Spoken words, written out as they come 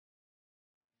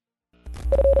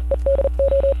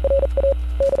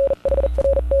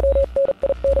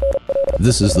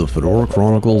This is the Fedora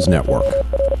Chronicles Network.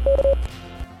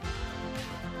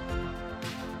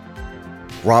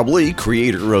 Rob Leigh,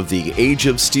 creator of the Age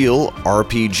of Steel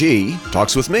RPG,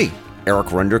 talks with me,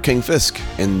 Eric Render King Fisk,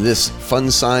 in this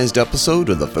fun-sized episode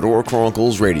of the Fedora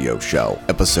Chronicles radio show,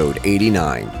 episode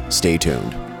 89. Stay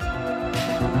tuned.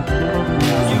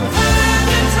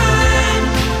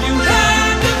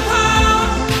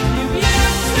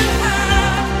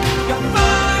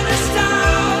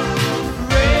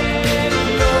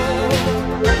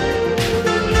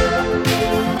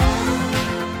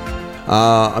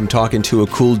 I'm talking to a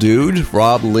cool dude,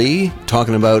 Rob Leigh,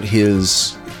 talking about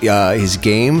his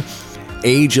game,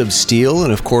 Age of Steel,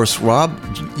 and of course, Rob,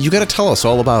 you got to tell us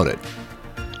all about it.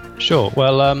 Sure.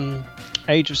 Well,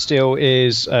 Age of Steel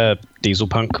is a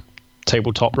dieselpunk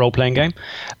tabletop role-playing game.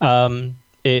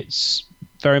 It's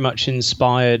very much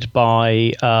inspired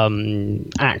by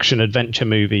action-adventure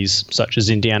movies such as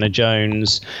Indiana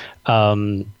Jones,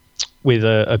 with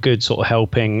a good sort of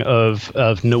helping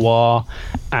of noir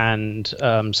and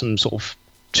some sort of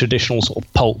traditional sort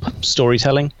of pulp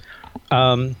storytelling.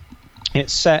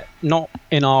 It's set not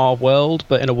in our world,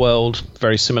 but in a world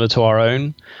very similar to our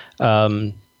own.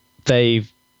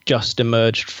 They've just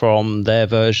emerged from their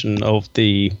version of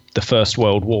the First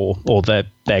World War, or their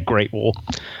Great War.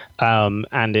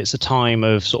 And it's a time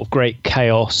of sort of great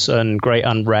chaos and great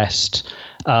unrest,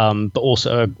 but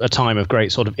also a time of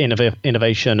great sort of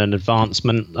innovation and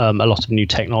advancement. A lot of new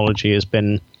technology has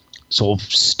been sort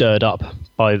of stirred up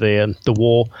by the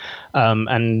war,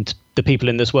 and the people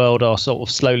in this world are sort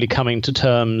of slowly coming to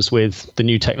terms with the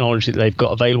new technology that they've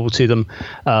got available to them.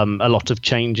 A lot of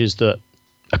changes that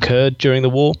occurred during the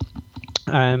war.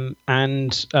 And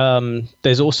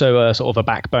there's also a sort of a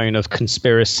backbone of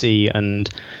conspiracy and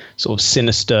sort of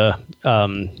sinister,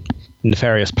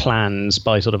 nefarious plans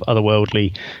by sort of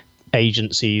otherworldly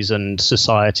agencies and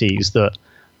societies that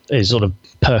is sort of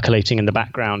percolating in the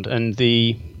background. And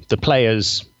the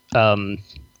players are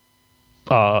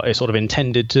sort of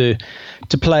intended to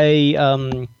play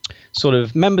sort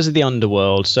of members of the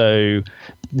underworld, so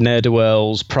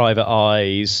ne'er-do-wells, private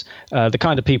eyes, the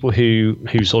kind of people who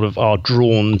sort of are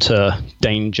drawn to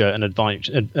danger and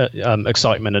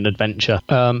excitement and adventure.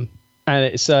 And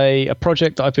it's a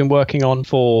project that I've been working on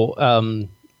for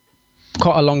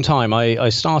quite a long time. I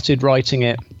started writing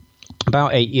it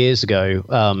about 8 years ago,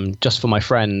 just for my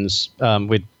friends.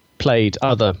 We'd played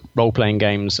other role-playing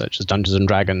games such as Dungeons and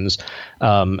Dragons,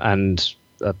 and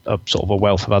a sort of a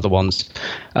wealth of other ones,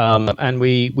 and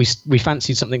we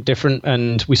fancied something different,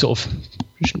 and we sort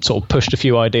of pushed a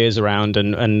few ideas around,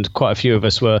 and quite a few of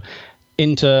us were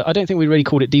into, I don't think we really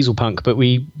called it dieselpunk, but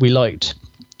we liked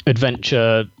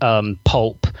adventure,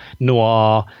 pulp,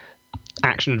 noir,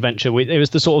 action adventure. It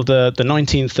was the sort of the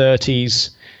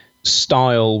 1930s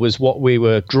style was what we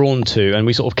were drawn to, and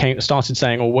we sort of started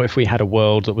saying, oh, what if we had a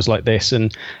world that was like this,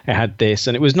 and it had this,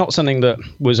 and it was not something that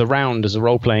was around as a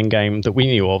role-playing game that we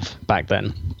knew of back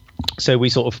then. So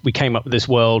we came up with this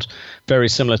world very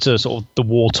similar to sort of the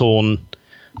war-torn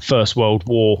First World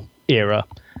War era,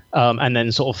 and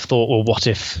then sort of thought, well, what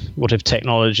if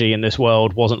technology in this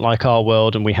world wasn't like our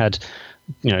world, and we had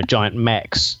giant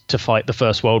mechs to fight the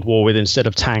First World War with instead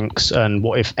of tanks, and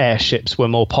what if airships were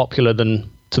more popular than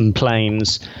some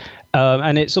planes,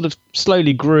 and it sort of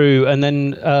slowly grew, and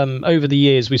then over the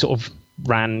years we sort of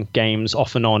ran games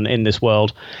off and on in this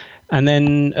world, and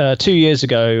then 2 years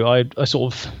ago I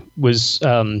sort of was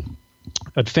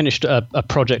I'd finished a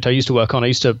project I used to work on. I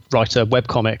used to write a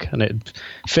webcomic, and it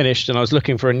finished, and I was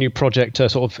looking for a new project to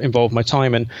sort of involve my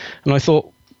time in, and I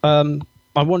thought,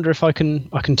 I wonder if I can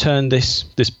turn this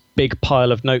big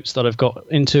pile of notes that I've got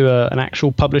into an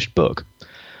actual published book.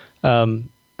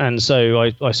 And so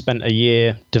I spent a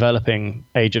year developing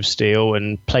Age of Steel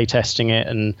and playtesting it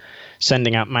and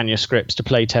sending out manuscripts to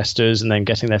playtesters and then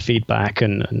getting their feedback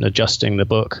and adjusting the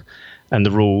book and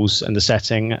the rules and the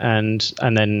setting, and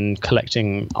then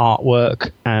collecting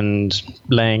artwork and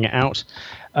laying it out.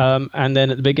 And then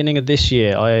at the beginning of this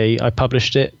year, I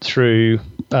published it through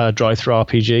Drive-Thru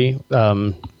RPG.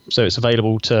 So it's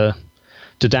available to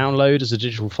download as a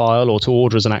digital file or to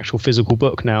order as an actual physical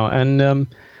book now. And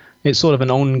it's sort of an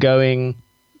ongoing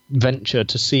venture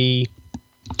to see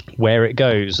where it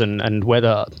goes and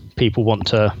whether people want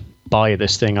to buy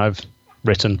this thing I've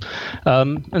written.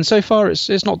 And so far,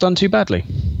 it's not done too badly.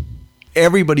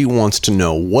 Everybody wants to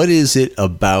know, what is it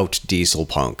about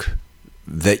dieselpunk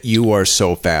that you are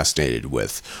so fascinated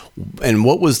with? And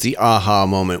what was the aha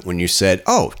moment when you said,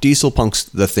 oh, dieselpunk's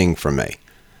the thing for me?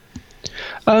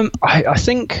 I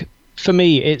think for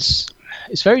me, it's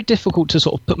very difficult to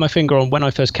sort of put my finger on when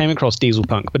I first came across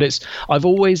dieselpunk, but I've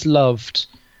always loved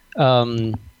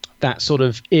that sort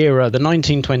of era, the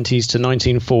 1920s to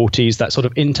 1940s, that sort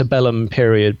of interbellum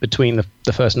period between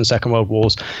the First and Second World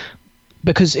Wars,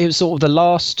 because it was sort of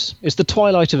it's the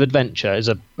twilight of adventure, is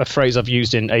a phrase I've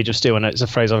used in Age of Steel, and it's a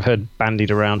phrase I've heard bandied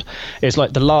around. It's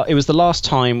like it was the last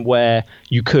time where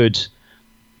you could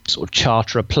sort of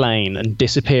charter a plane and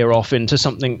disappear off into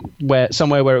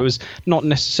somewhere where it was not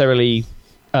necessarily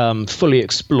fully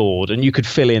explored, and you could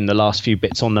fill in the last few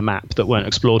bits on the map that weren't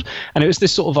explored. And it was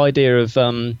this sort of idea of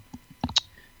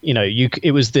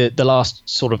it was the last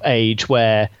sort of age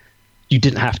where you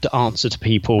didn't have to answer to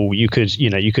people. You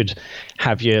could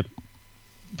have your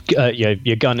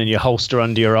gun in your holster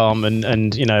under your arm and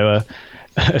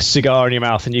a cigar in your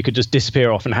mouth, and you could just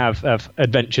disappear off and have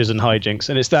adventures and hijinks.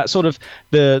 And it's that sort of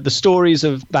the stories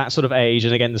of that sort of age,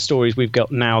 and again the stories we've got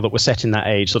now that were set in that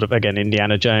age, sort of again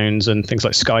Indiana Jones and things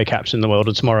like Sky Captain, The World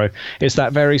of Tomorrow. It's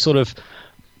that very sort of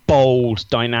bold,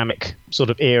 dynamic sort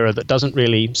of era that doesn't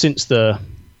really, since the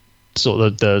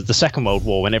Second World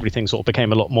War, when everything sort of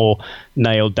became a lot more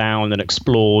nailed down and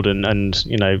explored and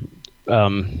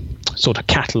sort of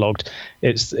catalogued.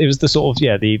 It was the sort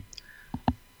of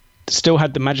still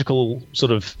had the magical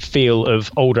sort of feel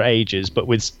of older ages, but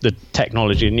with the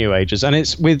technology of new ages. And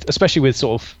it's especially with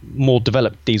sort of more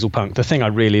developed dieselpunk. The thing I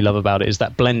really love about it is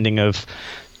that blending of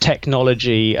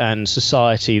technology and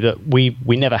society that we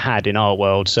never had in our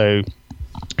world. So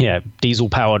diesel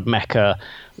powered mecha,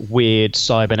 weird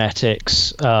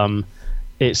cybernetics.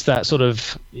 It's that sort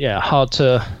of hard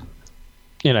to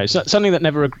something that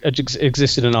never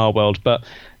existed in our world, but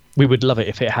we would love it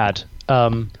if it had.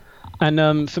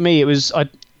 And for me, it was I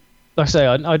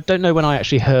don't know when I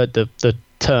actually heard the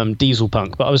term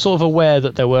dieselpunk, but I was sort of aware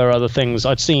that there were other things.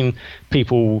 I'd seen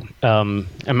people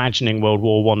imagining World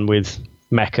War One with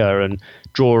mecha and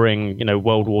drawing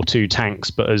World War II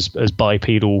tanks, but as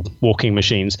bipedal walking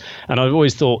machines. And I've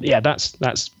always thought,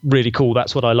 that's really cool.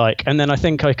 That's what I like. And then I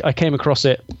think I came across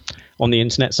it on the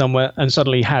internet somewhere and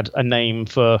suddenly had a name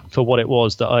for what it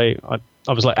was that I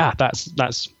was like,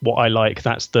 that's what I like.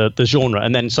 That's the genre.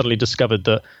 And then suddenly discovered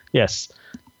that, yes,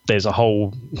 there's a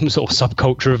whole sort of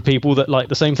subculture of people that like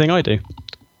the same thing I do.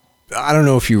 I don't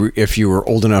know if you were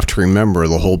old enough to remember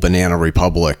the whole Banana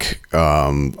Republic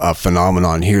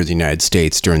phenomenon here in the United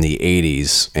States during the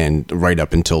 80s and right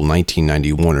up until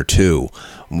 1991 or 2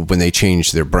 when they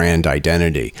changed their brand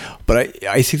identity. But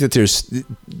I think that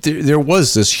there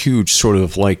was this huge sort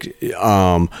of like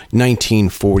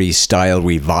 1940s style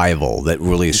revival that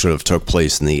really sort of took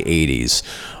place in the 80s.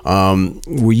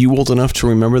 Were you old enough to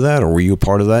remember that, or were you a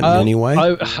part of that in any way?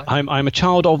 I'm a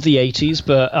child of the 80s,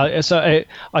 but so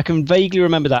I can vaguely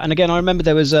remember that. And again, I remember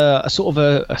there was a sort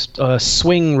of a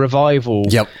swing revival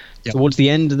towards the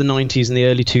end of the 90s and the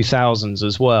early 2000s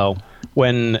as well,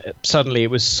 when suddenly it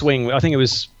was swing. I think it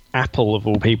was Apple, of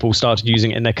all people, started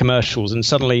using it in their commercials, and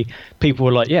suddenly people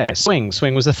were like, swing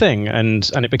was a thing,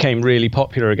 and it became really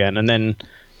popular again. And then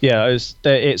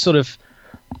it sort of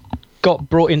got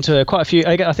brought into quite a few.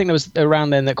 I think there was around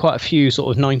then that quite a few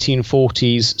sort of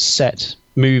 1940s set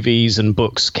movies and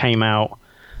books came out,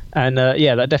 and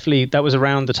that was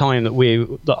around the time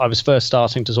that I was first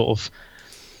starting to sort of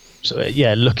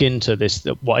look into this.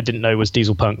 What I didn't know was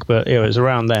dieselpunk, but it was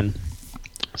around then.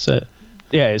 So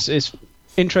it's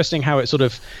interesting how it sort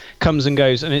of comes and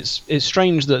goes, and it's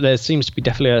strange that there seems to be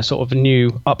definitely a sort of a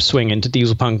new upswing into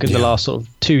dieselpunk in the last sort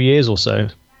of 2 years or so.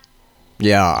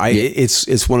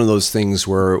 It's one of those things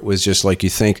where it was just like you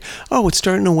think, oh, it's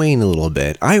starting to wane a little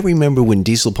bit. I remember when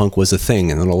dieselpunk was a thing,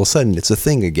 and then all of a sudden it's a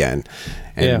thing again.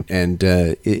 And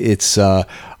it's I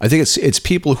think it's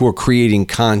people who are creating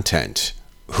content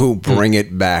who bring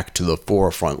it back to the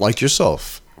forefront, like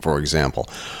yourself, for example.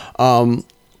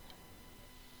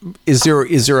 Is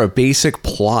there a basic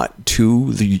plot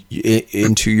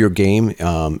into your game,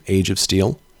 Age of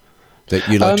Steel, that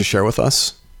you'd like to share with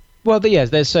us? Well,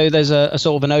 there's a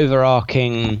sort of an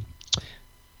overarching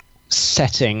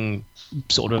setting,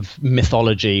 sort of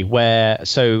mythology, where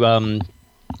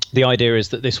the idea is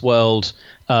that this world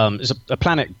is a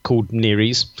planet called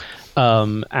Neres,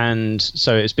 and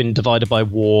so it's been divided by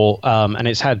war, and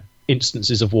it's had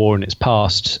instances of war in its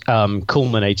past,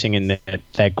 culminating in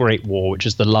their Great War, which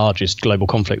is the largest global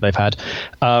conflict they've had.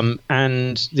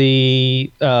 And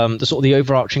the sort of the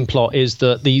overarching plot is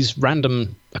that these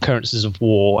random occurrences of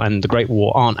war and the Great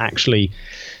War aren't actually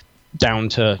down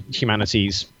to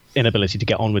humanity's inability to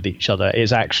get on with each other.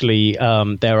 It's actually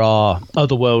there are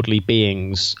otherworldly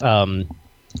beings,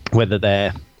 whether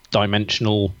they're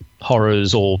dimensional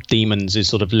horrors or demons is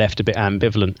sort of left a bit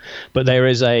ambivalent. But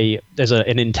there's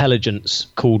an intelligence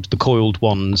called the Coiled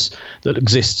Ones that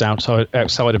exists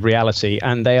outside of reality,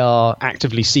 and they are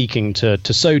actively seeking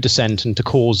to sow dissent and to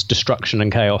cause destruction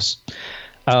and chaos.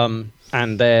 And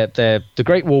the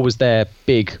Great War was their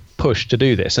big push to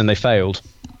do this, and they failed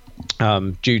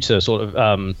due to sort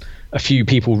of a few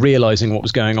people realizing what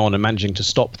was going on and managing to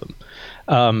stop them.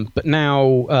 But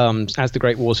now, as the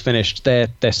Great War's finished, they're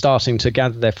starting to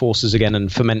gather their forces again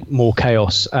and foment more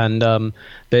chaos. And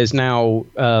there's now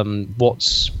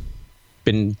what's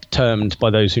been termed by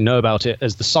those who know about it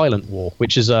as the Silent War,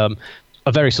 which is a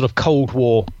very sort of Cold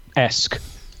War-esque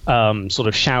sort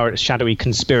of shadowy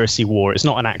conspiracy war. It's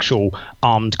not an actual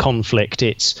armed conflict.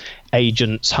 It's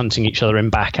agents hunting each other in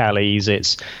back alleys.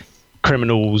 It's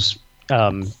criminals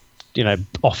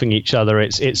offing each other.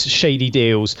 It's shady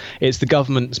deals. It's the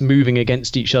governments moving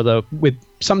against each other with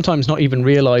sometimes not even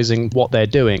realizing what they're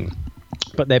doing,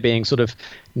 but they're being sort of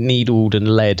needled and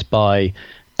led by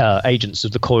agents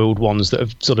of the Coiled Ones that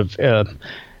have sort of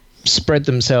spread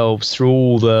themselves through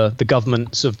all the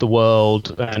governments of the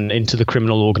world and into the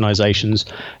criminal organizations.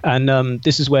 And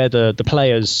this is where the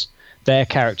players, their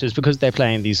characters, because they're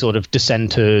playing these sort of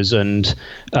dissenters and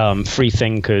free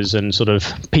thinkers and sort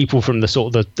of people from the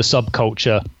sort of the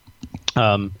subculture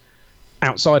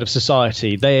outside of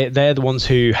society, they're the ones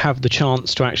who have the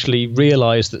chance to actually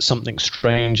realize that something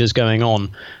strange is going on,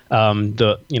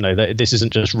 that this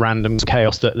isn't just random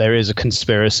chaos, that there is a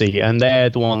conspiracy, and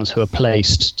they're the ones who are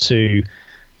placed to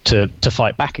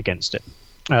fight back against it.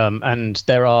 And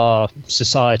there are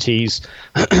societies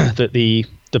that the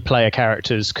player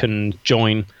characters can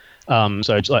join.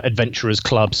 So it's like adventurers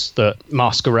clubs that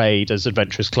masquerade as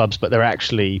adventurers clubs, but they're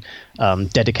actually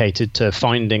dedicated to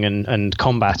finding and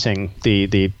combating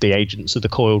the agents of the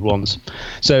Coiled Ones.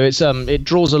 So it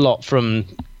draws a lot from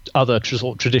other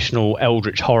traditional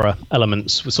eldritch horror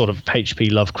elements with sort of H.P.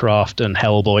 Lovecraft and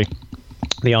Hellboy.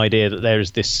 The idea that there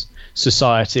is this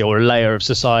society or a layer of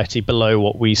society below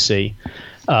what we see.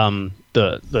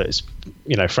 That is,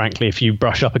 frankly, if you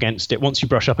brush up against it, once you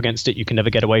brush up against it, you can never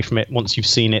get away from it. Once you've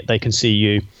seen it, they can see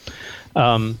you.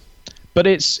 But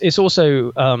it's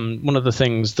also one of the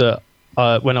things that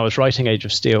when I was writing Age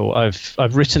of Steel,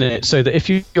 I've written it so that if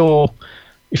you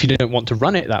don't want to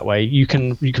run it that way, you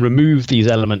can remove these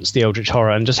elements, the eldritch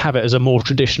horror, and just have it as a more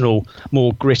traditional,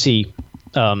 more gritty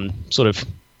sort of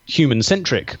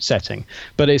human-centric setting.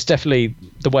 But it's definitely,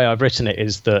 the way I've written it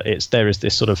is that there is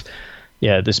this sort of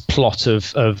this plot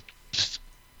of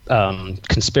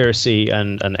conspiracy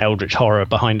and eldritch horror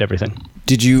behind everything.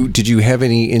 Did you have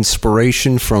any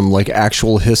inspiration from like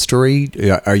actual history?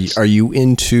 Are you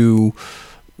into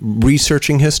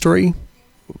researching history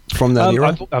from that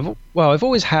era? I've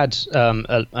always had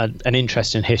an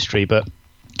interest in history, but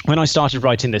when I started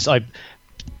writing this,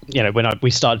 we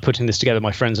started putting this together,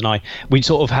 my friends and I, we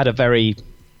sort of had a very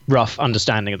rough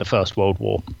understanding of the First World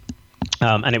War.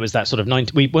 And it was that sort of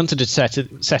we wanted to set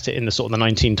it in the sort of the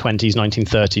 1920s,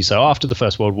 1930s, so after the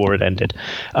First World War had ended.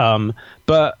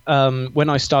 But when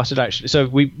I started actually, so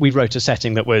we wrote a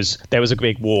setting that there was a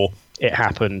big war, it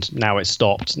happened, now it's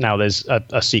stopped, now there's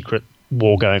a secret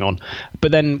war going on.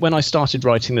 But then when I started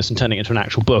writing this and turning it into an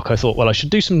actual book, I thought, well, I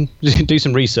should do some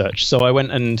research. So I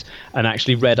went and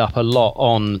actually read up a lot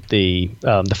on the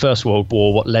First World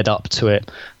War, what led up to it,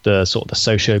 the sort of the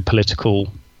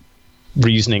socio-political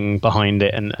reasoning behind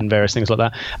it and various things like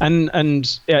that,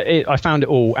 and I found it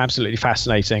all absolutely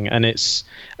fascinating, and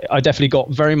I definitely got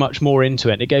very much more into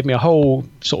it. It gave me a whole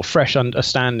sort of fresh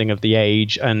understanding of the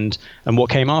age and what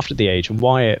came after the age and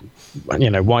why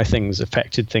why things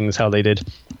affected things how they did.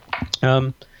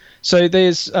 So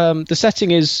there's the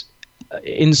setting is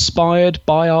inspired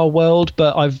by our world,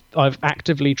 but I've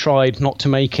actively tried not to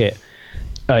make it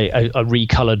a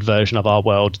recolored version of our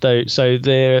world, though. So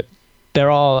there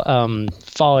are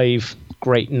 5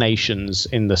 great nations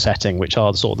in the setting, which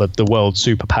are sort of the world's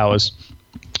superpowers,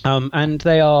 and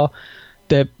they're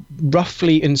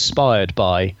roughly inspired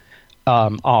by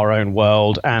our own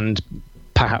world and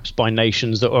perhaps by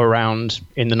nations that were around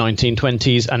in the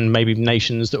 1920s and maybe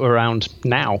nations that were around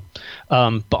now.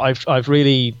 But I've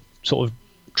really sort of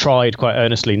tried quite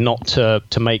earnestly not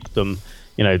to make them,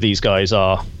 these guys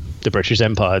are the British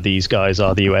Empire, these guys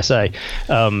are the USA,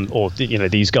 or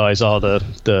these guys are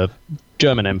the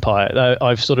German Empire.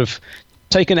 I've sort of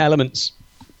taken elements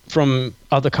from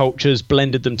other cultures,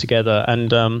 blended them together,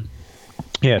 and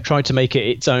tried to make it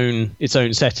its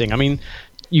own setting. I mean,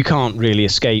 you can't really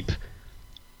escape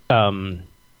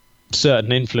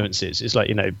certain influences. It's like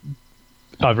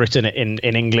I've written it in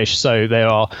English, so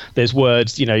there's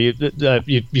words.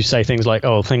 You say things like,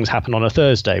 "Oh, things happen on a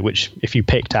Thursday," which if you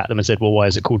picked at them and said, "Well, why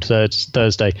is it called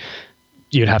Thursday?"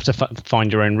 you'd have to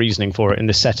find your own reasoning for it in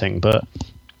this setting. But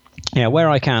yeah, where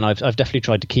I can, I've definitely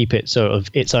tried to keep it sort of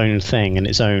its own thing and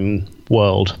its own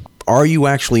world. Are you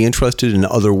actually interested in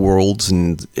other worlds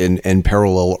and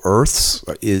parallel Earths?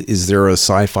 Is there a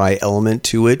sci-fi element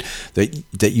to it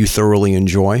that you thoroughly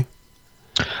enjoy?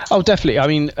 Oh, definitely. I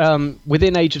mean,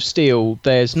 within Age of Steel,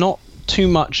 there's not too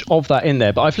much of that in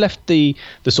there, but I've left the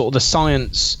sort of the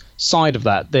science side of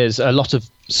that. There's a lot of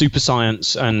super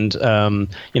science, and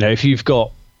if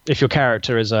your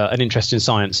character is an interest in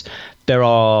science,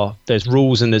 there's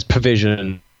rules and there's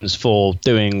provisions for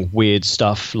doing weird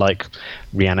stuff like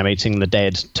reanimating the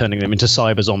dead, turning them into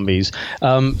cyber zombies.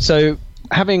 So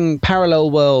having parallel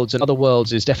worlds and other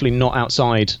worlds is definitely not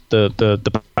outside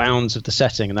the bounds of the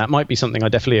setting, and that might be something I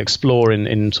definitely explore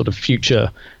in sort of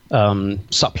future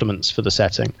supplements for the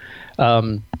setting.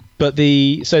 But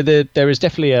there is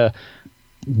definitely a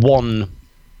one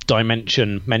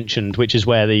dimension mentioned, which is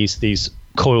where these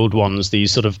coiled ones, these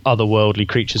sort of otherworldly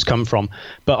creatures come from.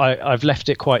 But I've left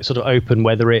it quite sort of open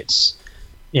whether it's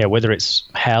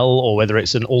hell or whether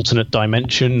it's an alternate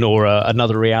dimension or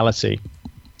another reality.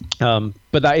 But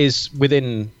that is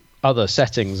within other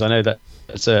settings. I know that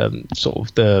it's sort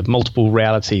of the multiple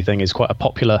reality thing is quite a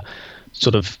popular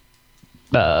sort of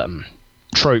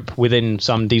trope within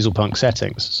some dieselpunk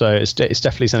settings. So it's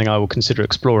definitely something I will consider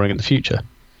exploring in the future.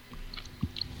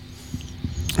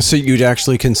 So you'd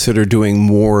actually consider doing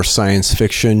more science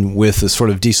fiction with a sort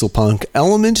of dieselpunk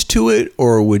element to it,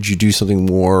 or would you do something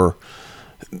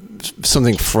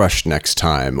fresh next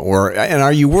time? And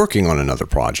are you working on another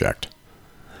project?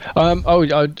 I am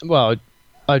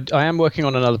working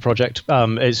on another project.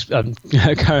 It's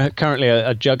currently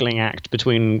a juggling act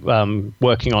between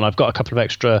working on. I've got a couple of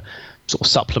extra sort of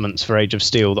supplements for Age of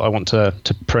Steel that I want to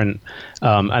print,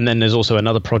 and then there's also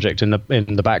another project in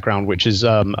the background, which is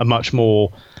a much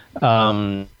more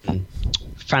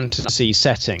fantasy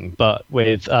setting, but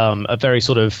with a very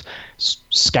sort of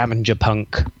scavenger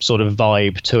punk sort of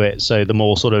vibe to it. So the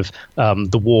more sort of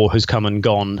the war has come and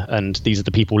gone, and these are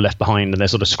the people left behind, and they're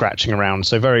sort of scratching around.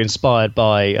 So very inspired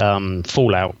by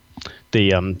Fallout,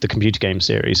 the computer game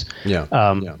series,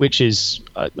 which is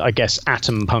I guess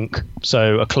atom punk,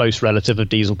 so a close relative of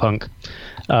dieselpunk.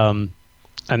 And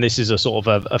this is a sort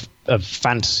of a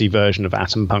fantasy version of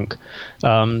atom punk.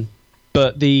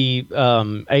 But the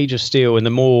Age of Steel and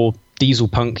the more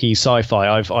dieselpunky sci-fi,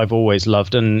 I've always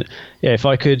loved. And yeah, if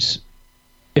I could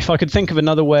think of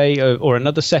another way or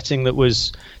another setting that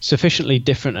was sufficiently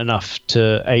different enough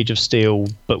to Age of Steel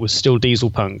but was still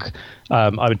dieselpunk, I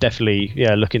would definitely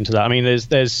look into that. I mean, there's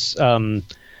the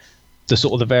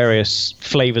sort of the various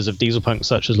flavors of dieselpunk,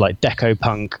 such as like deco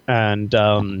punk and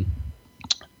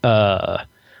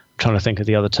trying to think of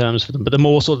the other terms for them, but the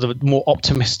more sort of the more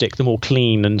optimistic, the more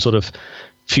clean and sort of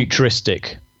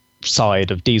futuristic side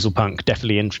of dieselpunk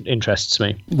definitely interests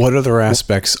me. What other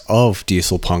aspects of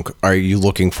dieselpunk are you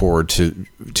looking forward to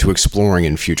exploring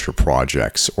in future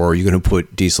projects, or are you going to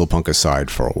put dieselpunk aside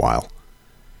for a while?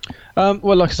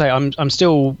 Well, like I say, I'm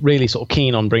still really sort of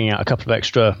keen on bringing out a couple of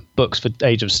extra books for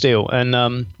Age of Steel,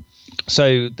 and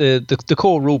so the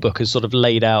core rulebook has sort of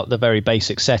laid out the very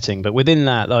basic setting, but within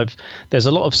that, there's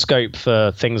a lot of scope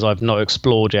for things I've not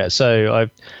explored yet. So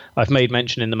I've made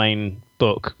mention in the main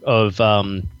book of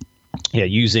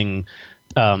using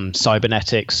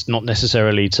cybernetics, not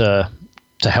necessarily to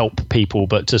help people,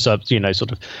 but to sort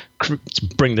of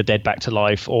bring the dead back to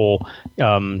life, or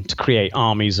to create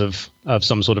armies of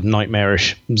some sort of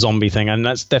nightmarish zombie thing. And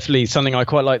that's definitely something I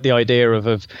quite like the idea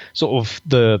of sort of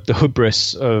the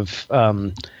hubris of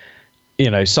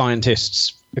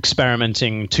scientists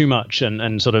experimenting too much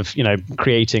and sort of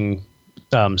creating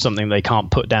something they can't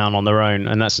put down on their own.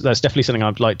 And that's definitely something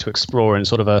I'd like to explore in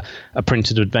sort of a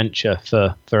printed adventure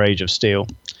for Age of Steel.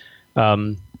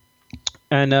 And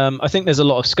I think there's a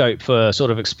lot of scope for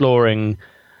sort of exploring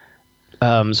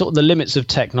sort of the limits of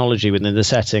technology within the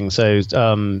setting. So,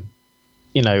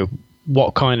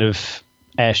 what kind of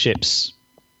airships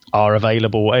are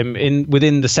available.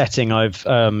 Within the setting, I've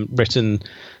written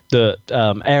that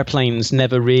airplanes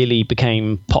never really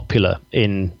became popular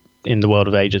in the world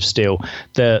of Age of Steel.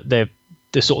 The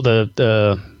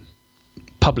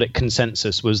public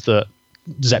consensus was that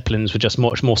Zeppelins were just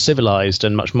much more civilized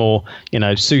and much more,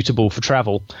 suitable for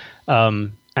travel. So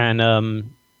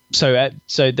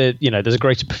there's a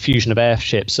greater profusion of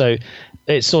airships. So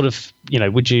it's sort of,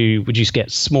 would you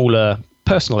get smaller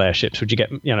personal airships? Would you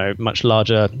get, much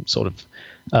larger sort of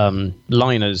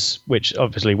liners, which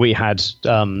obviously we had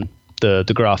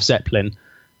the Graf Zeppelin.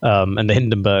 and the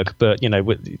Hindenburg, but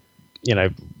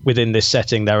within this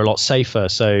setting, they're a lot safer.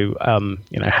 So,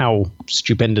 how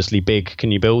stupendously big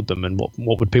can you build them, and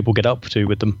what would people get up to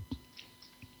with them?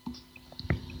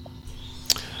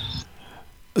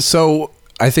 So,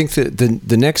 I think that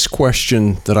the next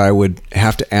question that I would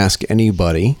have to ask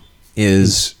anybody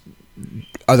is,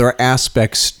 are there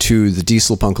aspects to the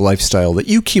dieselpunk lifestyle that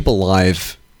you keep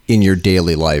alive in your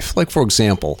daily life? Like, for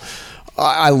example,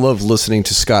 I love listening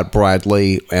to Scott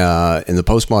Bradley in the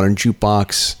Postmodern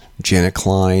Jukebox, Janet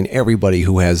Klein, everybody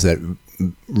who has that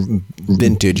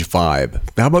vintage vibe.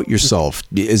 How about yourself?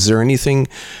 Is there anything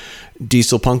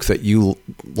dieselpunk that you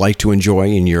like to enjoy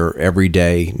in your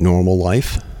everyday normal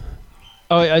life?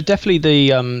 Oh, definitely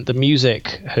the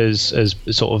music has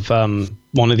sort of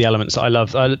one of the elements that I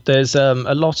love. There's a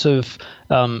lot of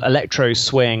electro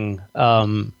swing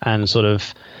and sort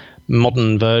of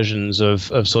modern versions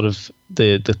of sort of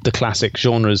the classic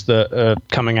genres that are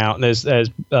coming out. There's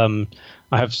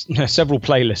I have several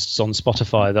playlists on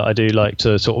Spotify that I do like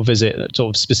to sort of visit,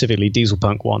 sort of specifically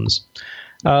dieselpunk ones,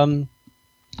 and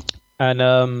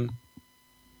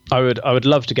I would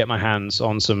love to get my hands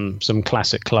on some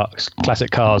classic cars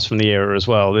from the era as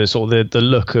well. There's sort of the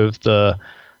look of the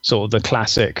sort of the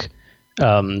classic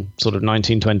sort of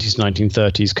 1920s,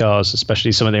 1930s cars,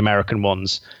 especially some of the American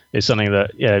ones, is something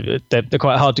that they're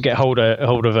quite hard to get hold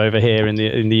of over here in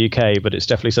the UK, but it's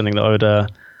definitely something that I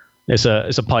would. It's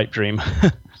a pipe dream.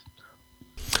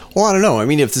 Well, I don't know. I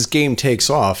mean, if this game takes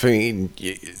off, I mean,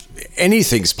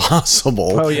 anything's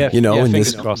possible. Oh yeah, in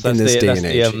this day and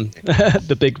age.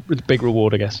 The big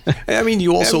reward, I guess. I mean,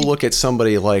 you also look at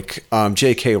somebody like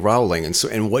J.K. Rowling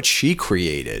and what she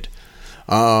created,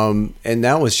 and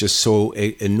that was just so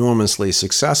enormously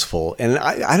successful. And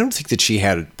I don't think that she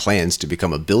had plans to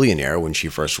become a billionaire when she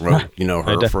first wrote,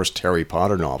 her first Harry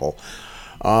Potter novel.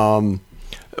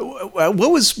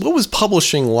 What was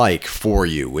publishing like for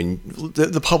you when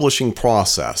the publishing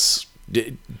process?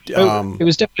 It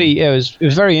was definitely it was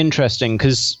very interesting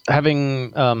because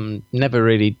having never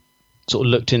really sort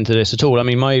of looked into this at all. I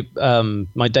mean,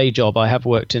 my day job, I have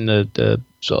worked in the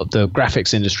sort of the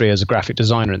graphics industry as a graphic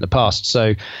designer in the past,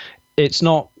 so it's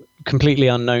not completely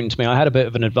unknown to me. I had a bit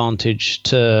of an advantage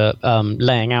to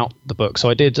laying out the book, so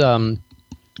I did.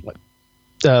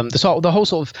 The whole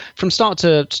sort of from start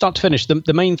to finish,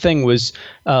 the main thing was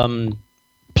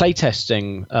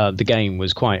playtesting the game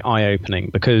was quite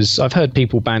eye-opening, because I've heard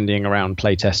people bandying around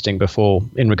playtesting before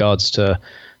in regards to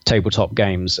tabletop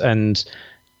games, and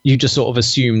you just sort of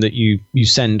assume that you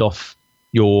send off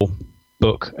your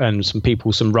book and some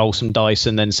roll some dice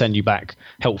and then send you back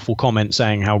helpful comments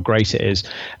saying how great it is.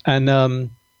 And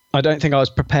I don't think I was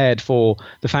prepared for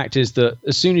the fact is that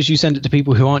as soon as you send it to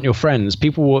people who aren't your friends,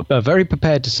 people are very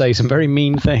prepared to say some very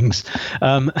mean things,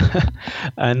 but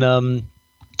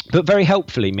very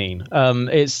helpfully mean.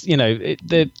 It's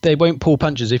they won't pull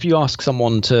punches. If you ask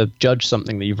someone to judge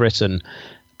something that you've written,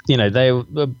 they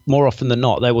more often than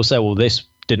not they will say, well, this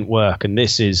didn't work and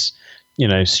this is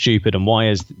stupid, and why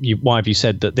have you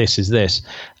said that this is this,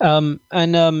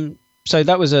 so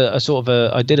that was a sort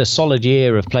of I did a solid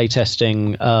year of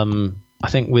playtesting, I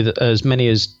think with as many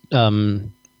as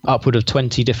upward of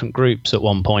 20 different groups at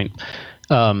one point,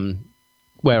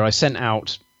 where I sent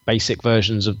out basic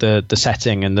versions of the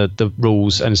setting and the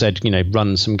rules and said,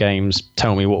 run some games,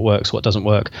 tell me what works, what doesn't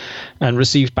work, and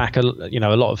received back a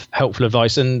lot of helpful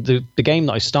advice. And the game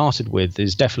that I started with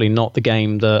is definitely not the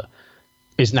game that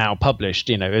is now published.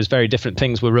 It was very different.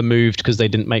 Things were removed because they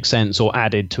didn't make sense or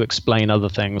added to explain other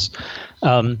things.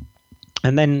 And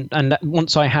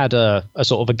once I had a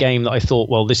sort of a game that I thought,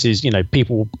 well, this is,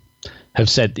 people have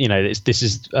said, this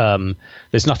is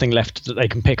there's nothing left that they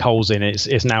can pick holes in.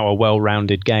 It's now a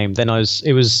well-rounded game. Then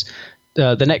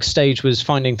the next stage was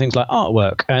finding things like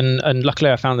artwork, and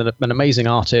luckily I found an amazing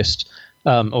artist,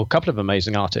 or a couple of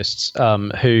amazing artists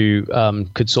who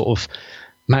could sort of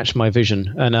match my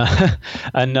vision,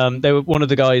 and they were one of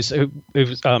the guys who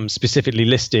specifically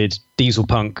listed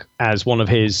dieselpunk as one of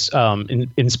his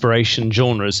inspiration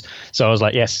genres. So I was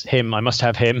like, yes, him, I must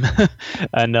have him.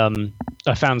 And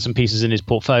I found some pieces in his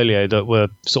portfolio that were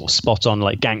sort of spot on,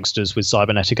 like gangsters with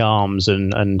cybernetic arms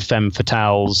and femme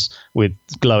fatales with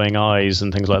glowing eyes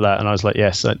and things like that. And I was like,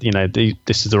 yes,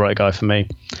 this is the right guy for me.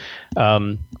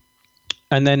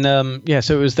 And then,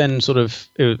 so it was then sort of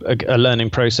a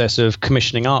learning process of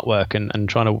commissioning artwork and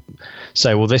trying to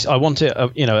say, well, I want it,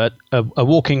 a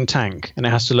walking tank, and it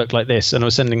has to look like this. And I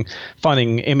was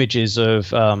finding images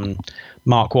of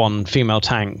Mark I female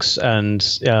tanks and,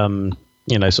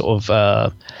 sort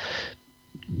of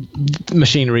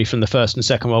machinery from the First and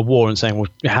Second World War and saying, well,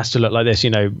 it has to look like this,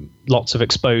 lots of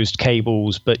exposed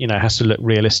cables, but it has to look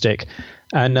realistic,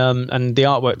 and the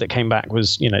artwork that came back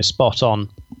was spot on,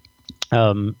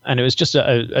 and it was just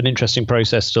an interesting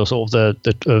process to sort of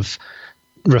of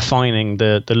refining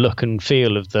the look and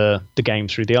feel of the game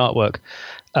through the artwork,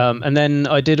 and then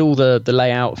I did all the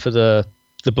layout for the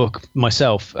book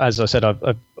myself. As I said,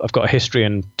 I've got a history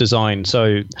in design,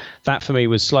 so that for me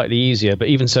was slightly easier. But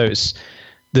even so, it's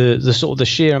the sort of the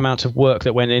sheer amount of work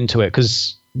that went into it,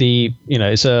 because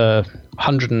it's a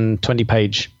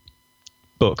 120-page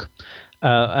book,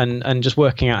 and just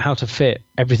working out how to fit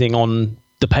everything on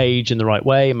the page in the right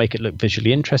way and make it look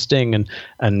visually interesting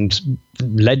and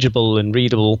legible and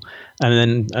readable,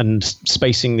 and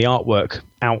spacing the artwork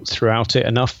out throughout it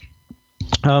enough,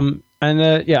 and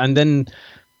then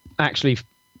actually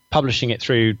publishing it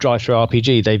through Drive-Thru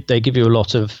RPG. They give you a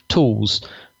lot of tools,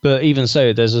 but even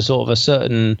so, there's a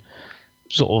certain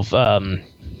sort of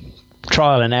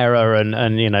trial and error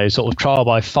and sort of trial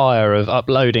by fire of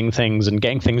uploading things and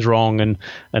getting things wrong and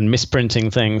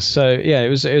misprinting things. So yeah,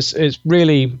 it's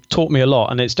really taught me a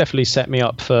lot, and it's definitely set me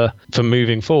up for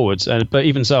moving forwards. But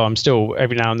even so, I'm still,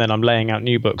 every now and then, I'm laying out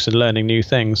new books and learning new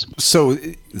things. So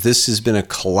this has been a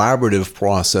collaborative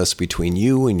process between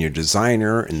you and your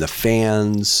designer and the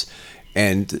fans,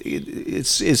 and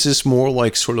is this more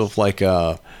like sort of like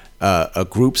a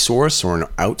group source or an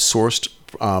outsourced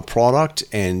product?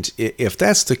 And if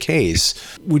that's the case,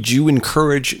 would you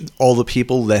encourage all the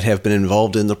people that have been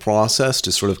involved in the process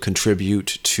to sort of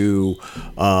contribute to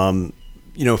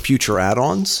future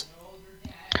add-ons?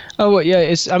 Oh well, yeah,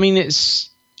 it's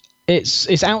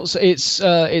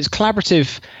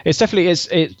collaborative. It's definitely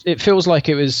it feels like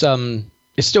it was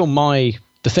it's still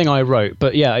the thing I wrote,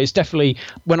 but yeah, it's definitely,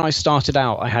 when I started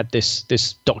out, I had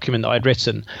this document that I'd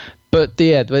written. But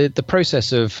the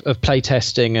process of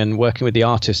playtesting and working with the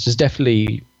artist has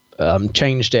definitely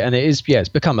changed it, and it's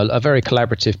become a very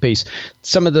collaborative piece.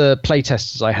 Some of the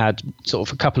playtesters I had, sort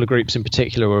of a couple of groups in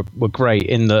particular, were great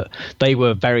in that they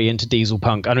were very into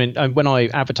dieselpunk. I mean, when I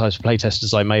advertised for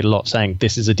playtesters, I made a lot saying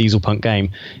this is a dieselpunk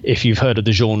game. If you've heard of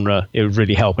the genre, it would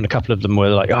really help. And a couple of them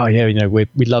were like, oh yeah,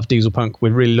 we love dieselpunk.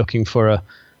 We're really looking for a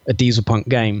dieselpunk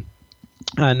game,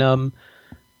 and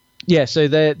yeah, so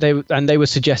they were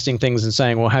suggesting things and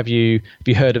saying, well, have you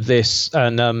heard of this?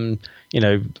 And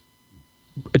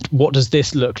what does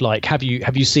this look like? Have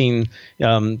you seen?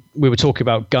 We were talking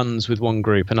about guns with one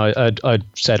group, and I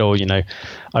said, I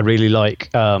really like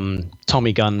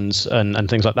Tommy guns and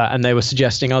things like that. And they were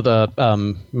suggesting other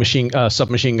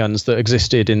submachine guns that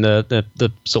existed in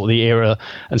the sort of the era,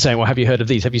 and saying, well, have you heard of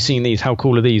these? Have you seen these? How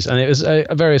cool are these? And it was a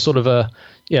very sort of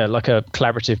like a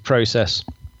collaborative process.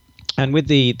 And with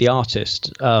the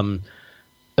artist,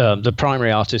 the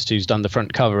primary artist who's done the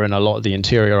front cover and a lot of the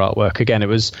interior artwork, again,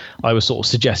 I was sort of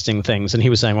suggesting things, and he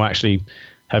was saying, well, actually,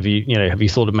 have you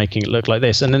thought of making it look like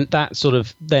this? And then that sort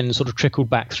of trickled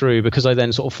back through, because I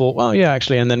then sort of thought, well, yeah,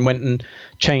 actually, and then went and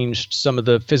changed some of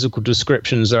the physical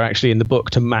descriptions that are actually in the book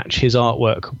to match his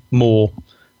artwork more,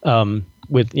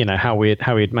 with how we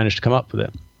had managed to come up with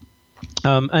it.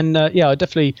 I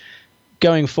definitely,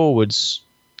 going forwards,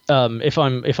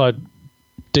 if I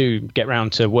do get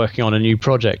round to working on a new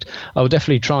project, I will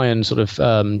definitely try and sort of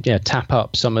tap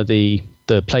up some of the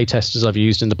playtesters I've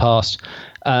used in the past,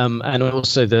 and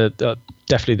also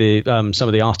definitely some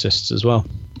of the artists as well.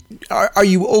 Are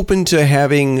you open to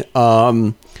having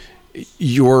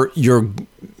your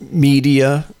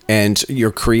media and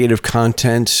your creative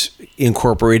content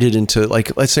incorporated into,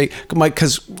 like, let's say,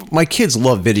 because my kids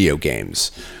love video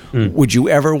games. Would you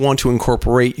ever want to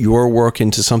incorporate your work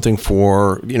into something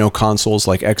for consoles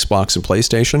like Xbox and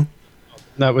PlayStation?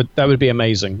 That would be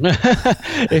amazing.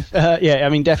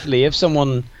 Definitely. If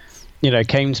someone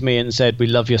came to me and said, we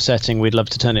love your setting, we'd love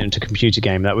to turn it into a computer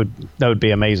game, that would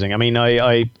be amazing. I mean,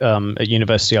 I at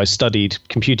university I studied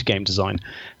computer game design,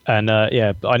 and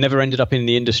I never ended up in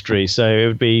the industry, so it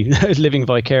would be living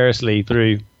vicariously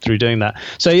through doing that.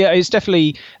 So yeah, it's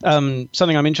definitely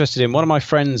something I'm interested in. One of my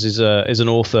friends is an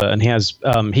author, and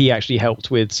he actually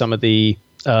helped with some of the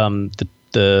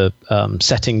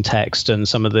setting text and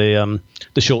some of the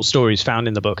short stories found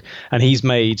in the book, and he's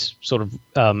made sort of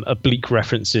oblique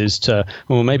references to,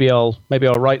 well, maybe I'll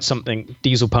write something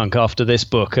dieselpunk after this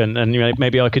book, and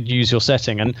maybe I could use your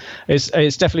setting. And it's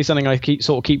definitely something I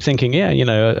keep thinking,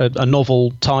 a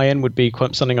novel tie-in would be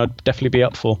something I'd definitely be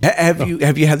up for. Have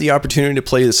you had the opportunity to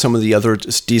play some of the other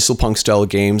dieselpunk style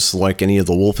games, like any of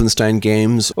the Wolfenstein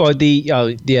games? Well,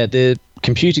 the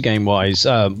computer game wise,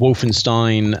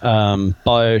 Wolfenstein,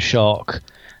 BioShock,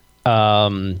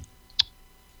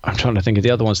 I'm trying to think of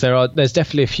the other ones. There's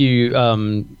definitely a few.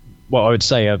 What I would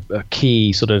say are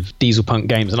key sort of dieselpunk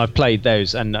games, and I've played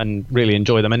those and really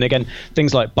enjoy them. And again,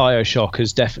 things like BioShock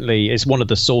is one of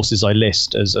the sources I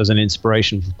list as an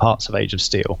inspiration for parts of Age of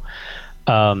Steel.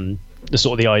 The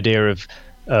sort of the idea of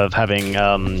having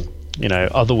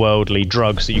otherworldly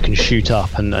drugs that you can shoot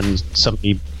up and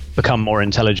suddenly become more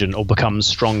intelligent or become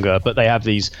stronger, but they have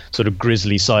these sort of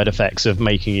grisly side effects of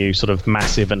making you sort of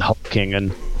massive and hulking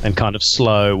and kind of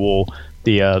slow, or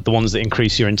the ones that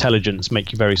increase your intelligence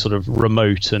make you very sort of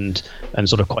remote and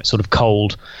sort of quite sort of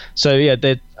cold. So yeah,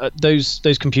 those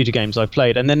computer games I've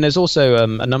played, and then there's also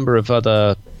a number of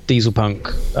other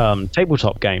dieselpunk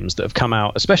tabletop games that have come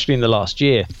out, especially in the last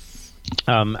year.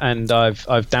 And I've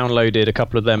downloaded a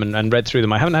couple of them and read through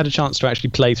them. I haven't had a chance to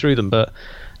actually play through them, but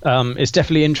it's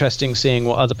definitely interesting seeing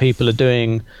what other people are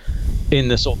doing in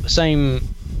the sort of the same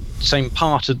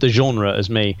part of the genre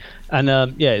as me. And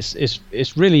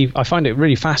it's really, I find it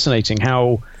really fascinating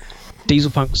how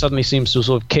dieselpunk suddenly seems to have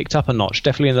sort of kicked up a notch,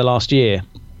 definitely in the last year,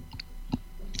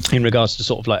 in regards to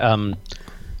sort of like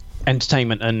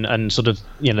entertainment and sort of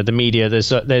the media.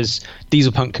 There's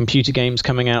dieselpunk computer games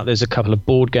coming out. There's a couple of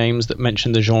board games that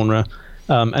mention the genre,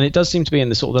 and it does seem to be in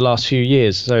the sort of the last few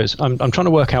years. So I'm trying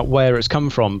to work out where it's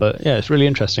come from, but yeah, it's really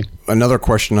interesting. Another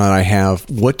question that I have: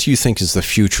 what do you think is the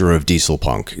future of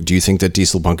dieselpunk? Do you think that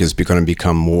dieselpunk is going to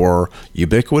become more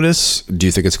ubiquitous? Do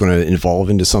you think it's going to evolve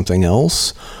into something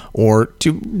else, or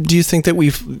do you think that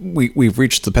we've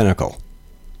reached the pinnacle?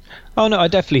 Oh no, I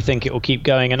definitely think it will keep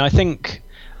going, and I think.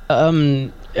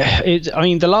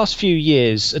 The last few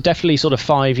years, definitely sort of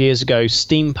 5 years ago,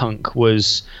 steampunk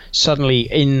was suddenly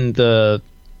in the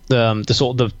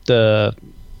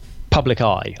public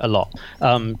eye a lot.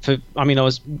 I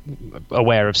was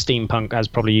aware of steampunk, as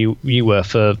probably you were,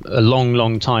 for a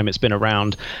long time. It's been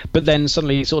around, but then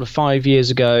suddenly, sort of 5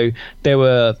 years ago, there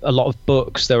were a lot of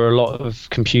books, there were a lot of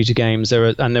computer games, there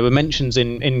were mentions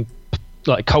in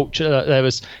like culture.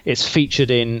 It's featured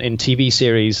in TV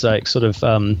series like sort of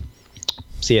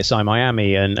CSI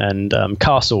Miami and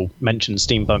Castle mentions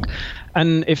steampunk,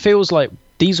 and it feels like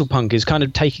dieselpunk is kind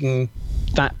of taking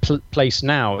that place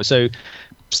now. So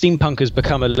steampunk has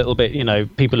become a little bit,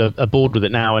 people are bored with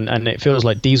it now, and it feels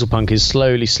like dieselpunk is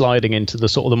slowly sliding into the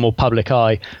sort of the more public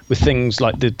eye with things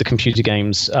like the computer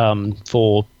games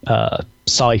for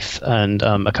Scythe and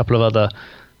a couple of other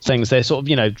things. They're sort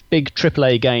of, big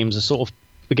AAA games are sort of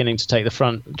beginning to take the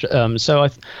front. So I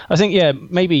think, yeah,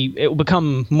 maybe it will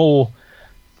become more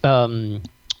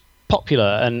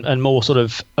popular and more sort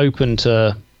of open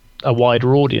to a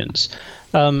wider audience.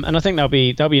 And I think that'll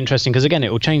be interesting, because again,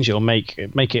 it will change it, or make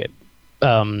it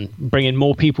bring in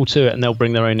more people to it, and they'll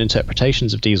bring their own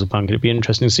interpretations of dieselpunk. It'll be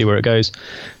interesting to see where it goes.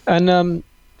 And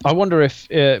I wonder if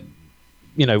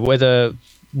whether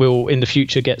we'll in the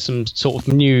future get some sort of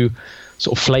new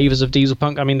sort of flavors of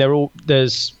dieselpunk. I mean,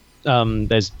 there's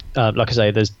like I say,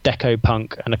 there's deco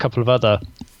punk and a couple of other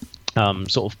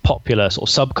sort of popular sort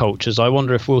of subcultures. I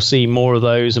wonder if we'll see more of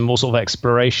those and more sort of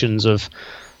explorations of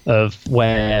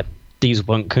where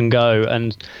dieselpunk can go.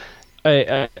 And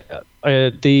the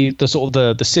sort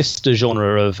of the sister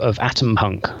genre of atom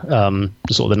punk, the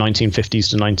sort of the 1950s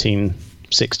to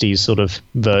 1960s sort of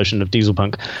version of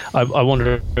dieselpunk. I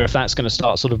wonder if that's going to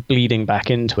start sort of bleeding back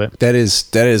into it. That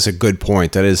is a good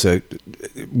point. That is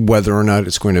whether or not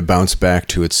it's going to bounce back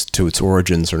to its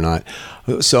origins or not.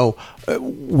 So,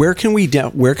 where can we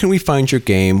find your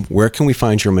game? Where can we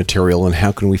find your material, and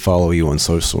how can we follow you on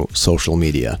social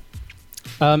media?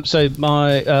 So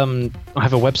I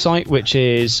have a website, which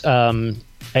is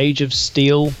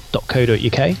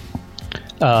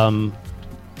ageofsteel.co.uk.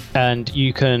 And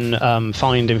you can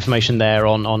find information there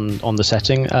on the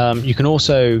setting. You can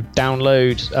also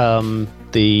download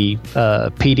the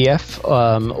PDF,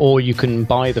 or you can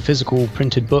buy the physical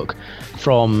printed book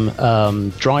from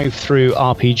Drive-Thru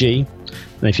RPG.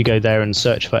 And if you go there and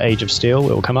search for Age of Steel,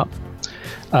 it will come up.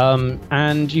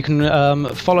 And you can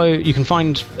you can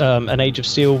find an Age of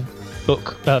Steel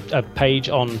book page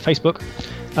on Facebook.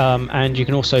 And you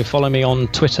can also follow me on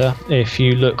Twitter if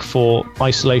you look for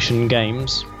Isolation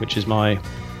Games, which is my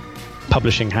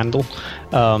publishing handle.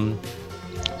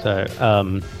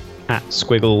 At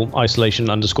squiggle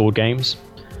isolation_games.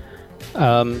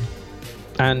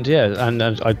 And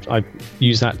I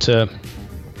use that to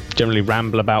generally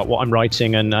ramble about what I'm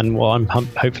writing and what I'm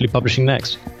hopefully publishing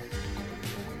next.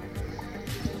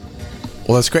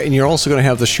 Well, that's great, and you're also going to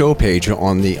have the show page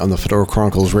on the Fedora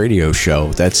Chronicles radio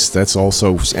show. That's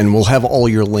also, and we'll have all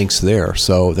your links there,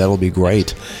 so that'll be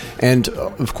great. And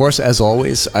of course, as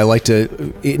always, I like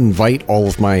to invite all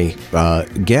of my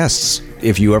guests.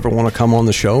 If you ever want to come on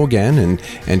the show again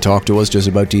and talk to us just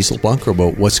about dieselpunk or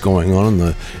about what's going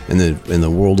on in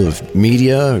the world of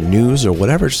media, or news, or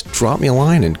whatever, just drop me a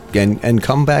line and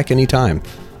come back anytime.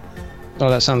 Oh,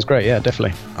 that sounds great. Yeah,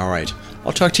 definitely. All right,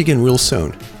 I'll talk to you again real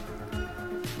soon.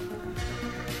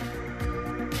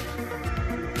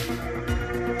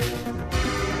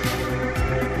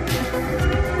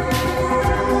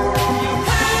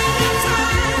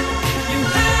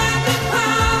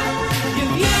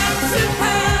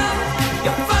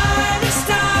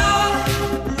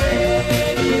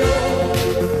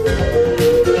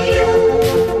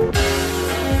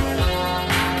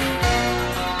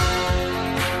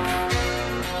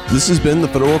 This has been the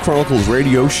Fedora Chronicles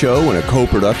radio show and a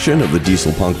co-production of the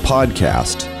dieselpunk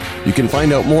podcast. You can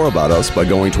find out more about us by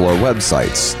going to our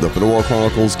websites,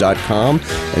 thefedorachronicles.com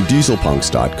and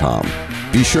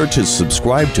dieselpunks.com. Be sure to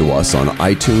subscribe to us on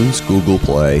iTunes, Google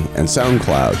Play, and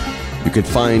SoundCloud. You can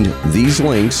find these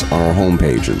links on our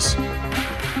homepages.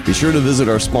 Be sure to visit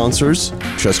our sponsors,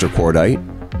 Chester Cordite,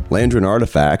 Landron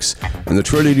Artifacts, and the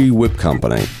Trinity Whip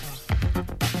Company.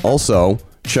 Also,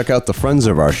 check out the friends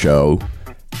of our show,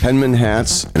 Penman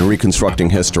Hats and Reconstructing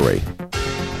History.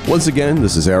 Once again,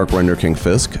 this is Eric Render King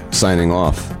Fisk signing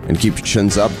off, and keep your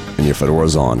chins up and your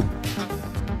fedoras on.